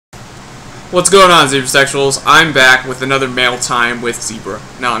What's going on, Zebra Sexuals? I'm back with another mail time with Zebra.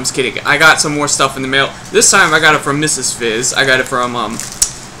 No, I'm just kidding. I got some more stuff in the mail. This time I got it from Mrs. Fizz. I got it from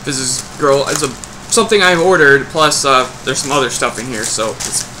Fizz's girl. It's something I ordered. Plus, there's some other stuff in here, so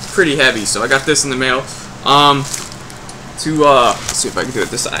it's pretty heavy. So I got this in the mail. Let's see if I can do it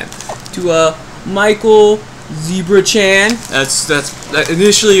this time. To Michael Zebra Chan. That's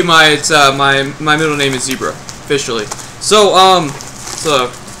initially my middle name is Zebra officially.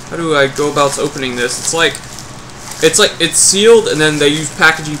 So how do I go about opening this? It's sealed, and then they use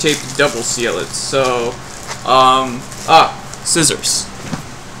packaging tape to double seal it. So, scissors.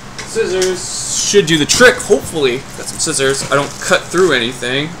 Scissors should do the trick, hopefully. Got some scissors. I don't cut through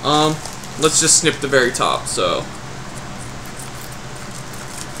anything. Let's just snip the very top. So,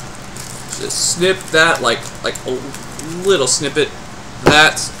 just snip that like a little snippet.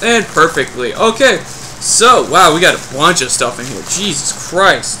 That, and perfectly. Okay. So, wow, we got a bunch of stuff in here. Jesus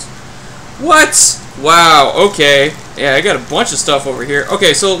Christ. What? Wow, okay. Yeah, I got a bunch of stuff over here.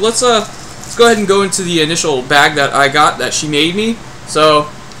 Okay, so let's go ahead and go into the initial bag that I got that she made me. So,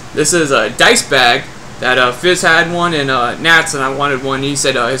 this is a dice bag that Fizz had one and Nats, and I wanted one. He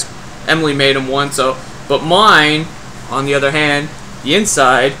said Emily made him one. So, but mine, on the other hand, the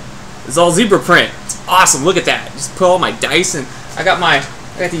inside is all zebra print. It's awesome. Look at that. Just put all my dice, and I got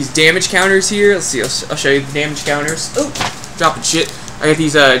these damage counters here. Let's see, I'll show you the damage counters. Oh, dropping shit. I got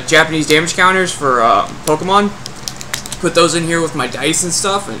these Japanese damage counters for Pokemon. Put those in here with my dice and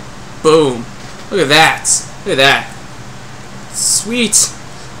stuff, and boom. Look at that. Look at that. Sweet.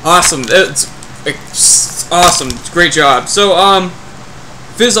 Awesome. It's awesome. Great job. So,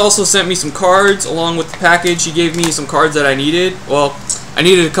 Fizz also sent me some cards along with the package. He gave me some cards that I needed. Well, I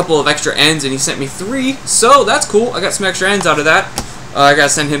needed a couple of extra ends, and he sent me 3. So, that's cool. I got some extra ends out of that. I gotta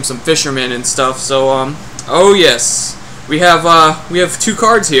send him some fishermen and stuff. So, oh yes, we have 2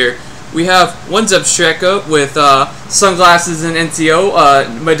 cards here. We have one Zebstrika with sunglasses and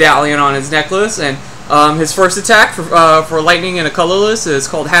NCO medallion on his necklace, and his first attack for lightning and a colorless is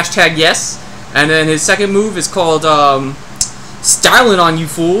called #yes, and then his second move is called styling on you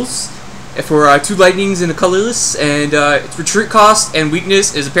fools for 2 lightnings and a colorless, and its retreat cost and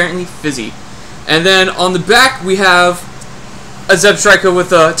weakness is apparently fizzy. And then on the back we have a Zebstrika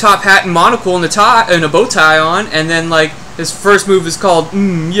with a top hat and monocle and a bow tie on, and then like his first move is called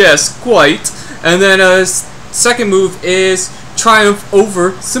yes, quite, and then his second move is triumph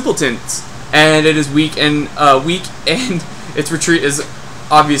over simpletons, and it is weak, and its retreat is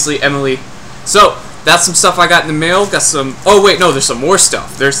obviously Emily. So that's some stuff I got in the mail. Got some. Oh wait, no, there's some more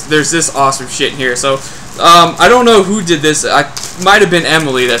stuff. There's this awesome shit in here. So I don't know who did this. I might have been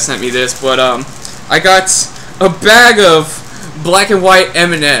Emily that sent me this, but I got a bag of black and white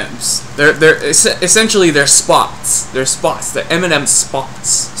M&Ms. They're essentially spots. They're spots. The M&M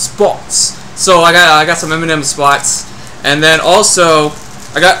spots. So I got some M&M spots, and then also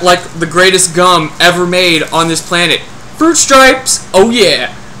I got like the greatest gum ever made on this planet. Fruit Stripes. Oh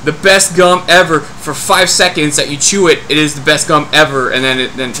yeah, the best gum ever. For 5 seconds that you chew it, it is the best gum ever, and then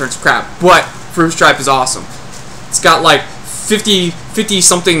it turns crap. But Fruit Stripe is awesome. It's got like 50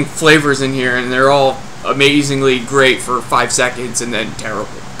 something flavors in here, and they're all amazingly great for 5 seconds and then terrible.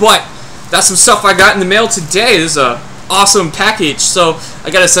 But that's some stuff I got in the mail today. This is a awesome package. So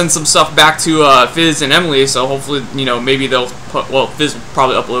I gotta send some stuff back to Fizz and Emily. So hopefully, you know, maybe they'll put. Well, Fizz will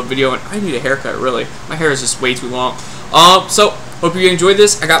probably upload a video, and I need a haircut. Really, my hair is just way too long. So hope you enjoyed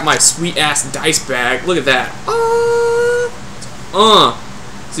this. I got my sweet ass dice bag. Look at that.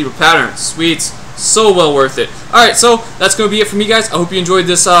 Zebra pattern, sweet. So well worth it. Alright, so that's going to be it for me, guys. I hope you enjoyed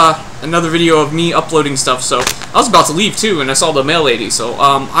this, another video of me uploading stuff. So, I was about to leave, too, and I saw the mail lady. So,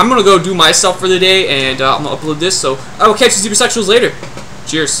 I'm going to go do my stuff for the day, and I'm going to upload this. So, I will catch you Zebra Sexuals later.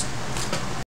 Cheers.